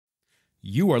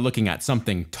You are looking at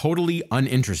something totally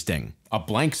uninteresting. A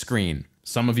blank screen.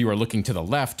 Some of you are looking to the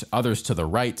left, others to the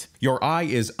right. Your eye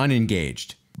is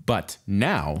unengaged. But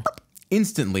now,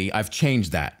 instantly I've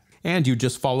changed that. And you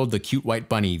just followed the cute white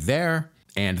bunny there,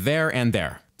 and there, and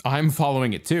there. I'm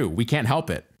following it too. We can't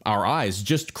help it. Our eyes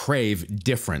just crave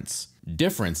difference.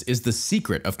 Difference is the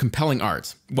secret of compelling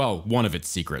art. Well, one of its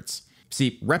secrets.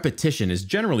 See, repetition is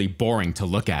generally boring to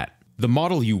look at. The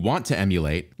model you want to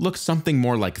emulate looks something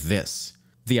more like this.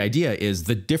 The idea is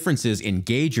the differences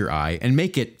engage your eye and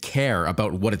make it care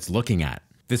about what it's looking at.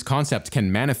 This concept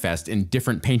can manifest in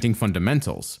different painting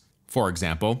fundamentals. For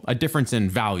example, a difference in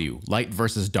value, light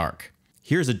versus dark.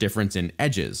 Here's a difference in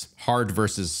edges, hard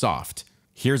versus soft.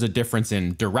 Here's a difference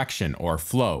in direction or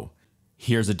flow.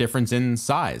 Here's a difference in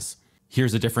size.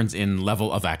 Here's a difference in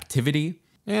level of activity.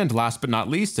 And last but not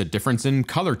least, a difference in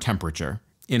color temperature.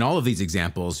 In all of these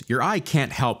examples, your eye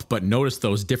can't help but notice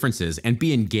those differences and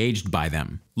be engaged by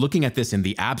them. Looking at this in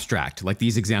the abstract, like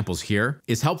these examples here,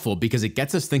 is helpful because it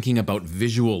gets us thinking about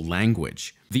visual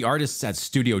language. The artists at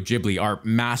Studio Ghibli are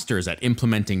masters at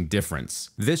implementing difference.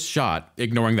 This shot,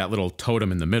 ignoring that little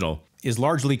totem in the middle, is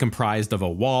largely comprised of a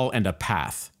wall and a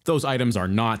path. Those items are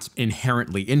not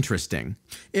inherently interesting.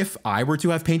 If I were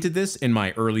to have painted this in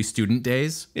my early student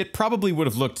days, it probably would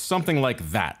have looked something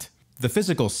like that. The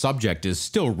physical subject is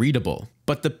still readable,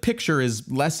 but the picture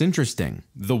is less interesting.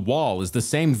 The wall is the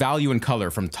same value and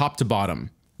color from top to bottom.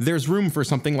 There's room for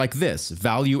something like this,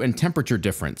 value and temperature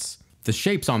difference. The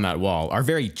shapes on that wall are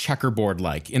very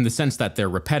checkerboard-like in the sense that they're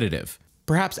repetitive.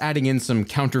 Perhaps adding in some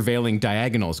countervailing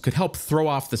diagonals could help throw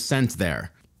off the scent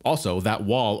there. Also, that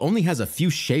wall only has a few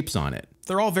shapes on it.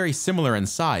 They're all very similar in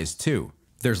size, too.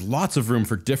 There's lots of room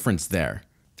for difference there.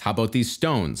 How about these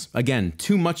stones? Again,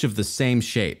 too much of the same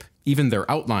shape. Even their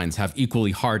outlines have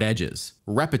equally hard edges.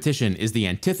 Repetition is the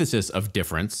antithesis of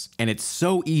difference, and it's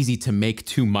so easy to make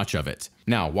too much of it.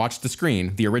 Now, watch the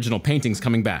screen. The original painting's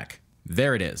coming back.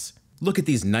 There it is. Look at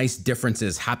these nice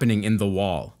differences happening in the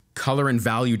wall. Color and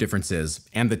value differences,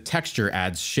 and the texture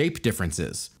adds shape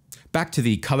differences. Back to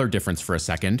the color difference for a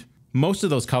second. Most of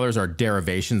those colors are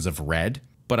derivations of red,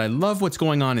 but I love what's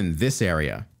going on in this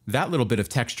area. That little bit of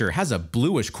texture has a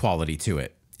bluish quality to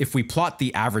it. If we plot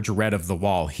the average red of the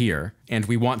wall here, and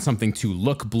we want something to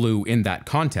look blue in that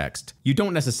context, you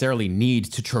don't necessarily need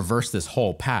to traverse this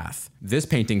whole path. This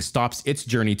painting stops its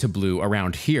journey to blue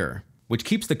around here, which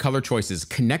keeps the color choices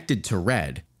connected to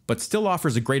red, but still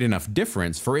offers a great enough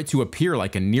difference for it to appear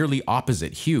like a nearly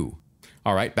opposite hue.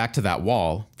 Alright, back to that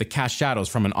wall. The cast shadows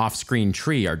from an off-screen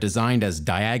tree are designed as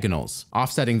diagonals,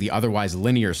 offsetting the otherwise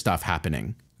linear stuff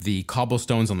happening. The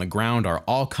cobblestones on the ground are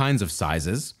all kinds of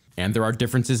sizes, and there are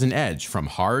differences in edge, from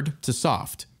hard to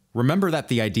soft. Remember that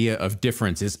the idea of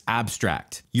difference is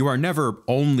abstract. You are never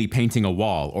only painting a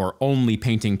wall or only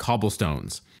painting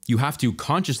cobblestones. You have to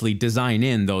consciously design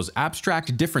in those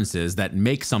abstract differences that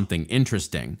make something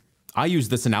interesting. I use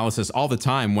this analysis all the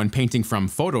time when painting from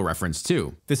photo reference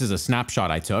too. This is a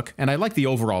snapshot I took, and I like the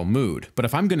overall mood, but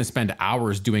if I'm going to spend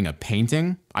hours doing a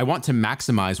painting, I want to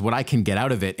maximize what I can get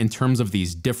out of it in terms of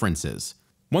these differences.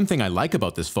 One thing I like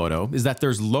about this photo is that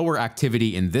there's lower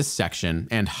activity in this section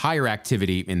and higher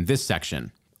activity in this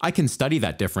section. I can study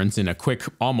that difference in a quick,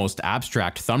 almost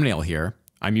abstract thumbnail here.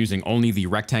 I'm using only the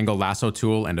rectangle lasso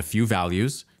tool and a few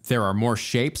values. There are more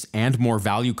shapes and more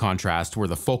value contrast where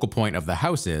the focal point of the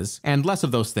house is, and less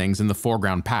of those things in the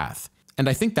foreground path. And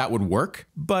I think that would work,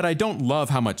 but I don't love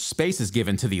how much space is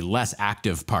given to the less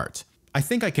active part. I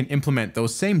think I can implement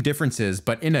those same differences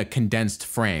but in a condensed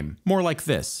frame, more like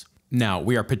this. Now,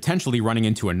 we are potentially running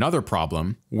into another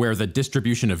problem where the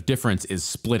distribution of difference is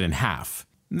split in half.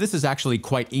 This is actually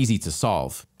quite easy to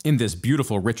solve. In this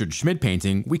beautiful Richard Schmid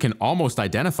painting, we can almost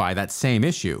identify that same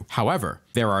issue. However,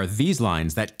 there are these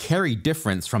lines that carry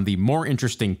difference from the more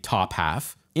interesting top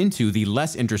half into the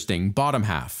less interesting bottom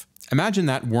half. Imagine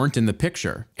that weren't in the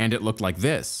picture, and it looked like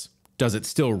this. Does it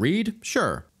still read?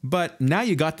 Sure. But now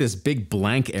you got this big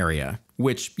blank area,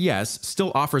 which, yes,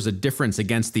 still offers a difference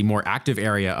against the more active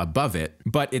area above it,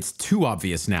 but it's too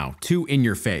obvious now, too in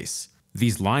your face.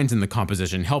 These lines in the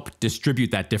composition help distribute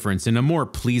that difference in a more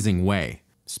pleasing way.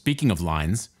 Speaking of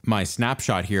lines, my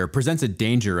snapshot here presents a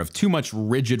danger of too much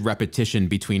rigid repetition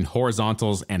between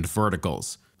horizontals and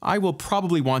verticals. I will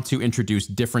probably want to introduce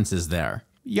differences there.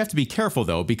 You have to be careful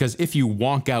though, because if you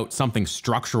wonk out something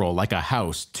structural like a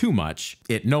house too much,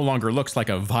 it no longer looks like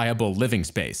a viable living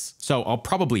space. So I'll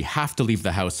probably have to leave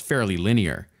the house fairly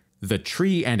linear. The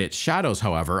tree and its shadows,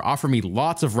 however, offer me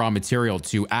lots of raw material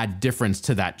to add difference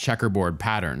to that checkerboard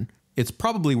pattern. it's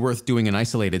probably worth doing an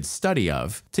isolated study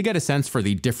of to get a sense for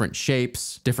the different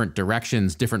shapes, different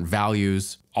directions, different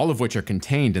values, all of which are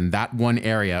contained in that one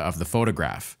area of the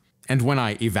photograph. And when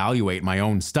I evaluate my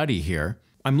own study here,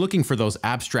 I'm looking for those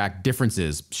abstract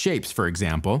differences, shapes for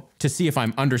example, to see if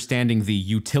I'm understanding the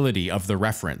utility of the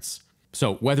reference.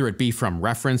 So whether it be from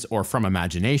reference or from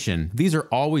imagination, these are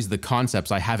always the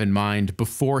concepts I have in mind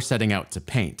before setting out to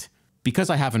paint.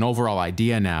 Because I have an overall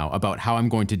idea now about how I'm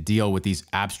going to deal with these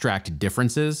abstract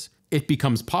differences, it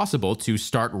becomes possible to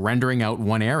start rendering out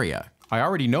one area. I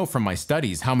already know from my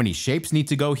studies how many shapes need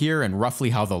to go here and roughly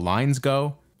how the lines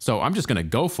go, so I'm just gonna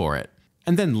go for it.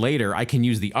 And then later I can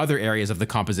use the other areas of the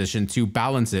composition to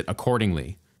balance it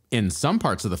accordingly. In some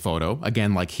parts of the photo,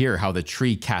 again like here how the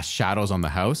tree casts shadows on the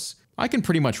house, I can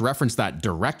pretty much reference that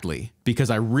directly because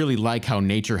I really like how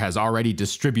nature has already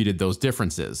distributed those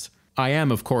differences. I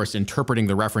am, of course, interpreting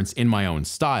the reference in my own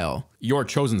style. Your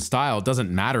chosen style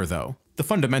doesn't matter though. The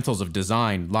fundamentals of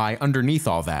design lie underneath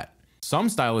all that. Some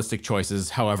stylistic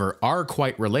choices, however, are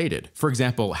quite related. For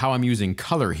example, how I'm using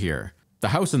color here. The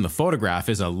house in the photograph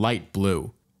is a light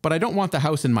blue, but I don't want the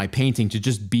house in my painting to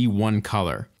just be one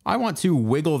color. I want to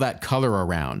wiggle that color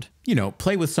around. You know,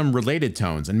 play with some related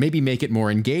tones and maybe make it more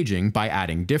engaging by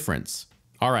adding difference.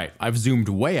 Alright, I've zoomed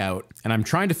way out, and I'm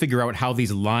trying to figure out how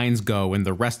these lines go in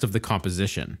the rest of the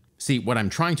composition. See, what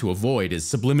I'm trying to avoid is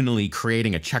subliminally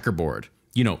creating a checkerboard.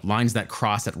 You know, lines that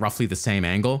cross at roughly the same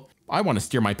angle. I want to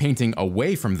steer my painting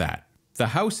away from that. The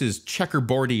house is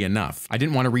checkerboardy enough. I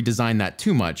didn't want to redesign that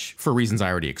too much, for reasons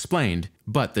I already explained,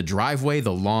 but the driveway,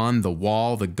 the lawn, the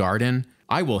wall, the garden,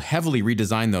 I will heavily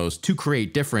redesign those to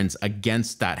create difference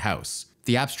against that house.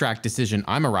 The abstract decision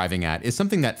I'm arriving at is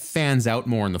something that fans out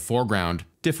more in the foreground,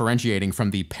 differentiating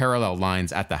from the parallel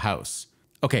lines at the house.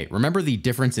 Okay, remember the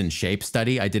difference in shape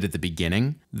study I did at the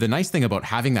beginning? The nice thing about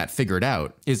having that figured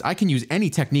out is I can use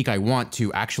any technique I want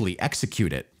to actually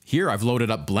execute it. Here I've loaded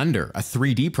up Blender, a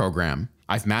 3D program.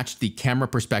 I've matched the camera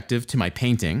perspective to my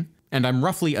painting, and I'm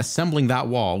roughly assembling that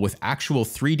wall with actual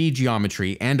 3D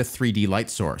geometry and a 3D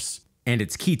light source. And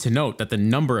it's key to note that the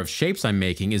number of shapes I'm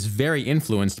making is very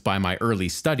influenced by my early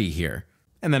study here.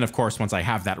 And then of course, once I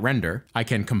have that render, I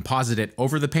can composite it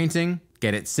over the painting,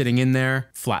 get it sitting in there,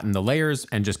 flatten the layers,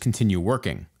 and just continue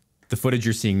working. The footage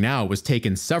you're seeing now was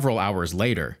taken several hours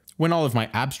later, when all of my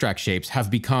abstract shapes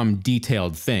have become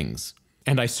detailed things.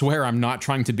 And I swear I'm not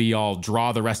trying to be all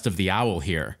draw the rest of the owl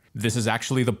here. This is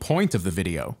actually the point of the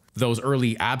video. Those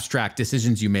early abstract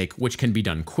decisions you make, which can be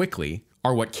done quickly,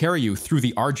 are what carry you through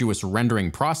the arduous rendering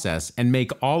process and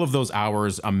make all of those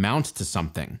hours amount to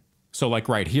something. So like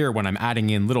right here, when I'm adding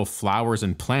in little flowers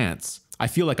and plants, I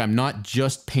feel like I'm not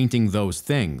just painting those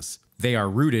things. They are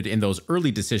rooted in those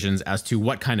early decisions as to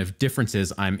what kind of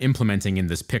differences I'm implementing in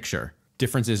this picture.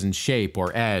 Differences in shape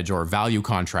or edge or value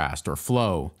contrast or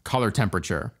flow, color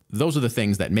temperature. Those are the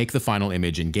things that make the final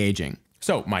image engaging.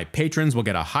 So my patrons will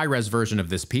get a high-res version of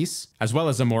this piece, as well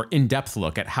as a more in-depth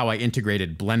look at how I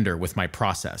integrated Blender with my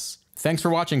process. Thanks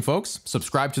for watching, folks.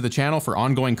 Subscribe to the channel for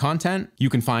ongoing content. You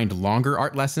can find longer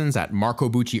art lessons at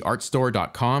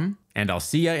marcobucciartstore.com, and I'll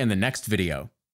see ya in the next video.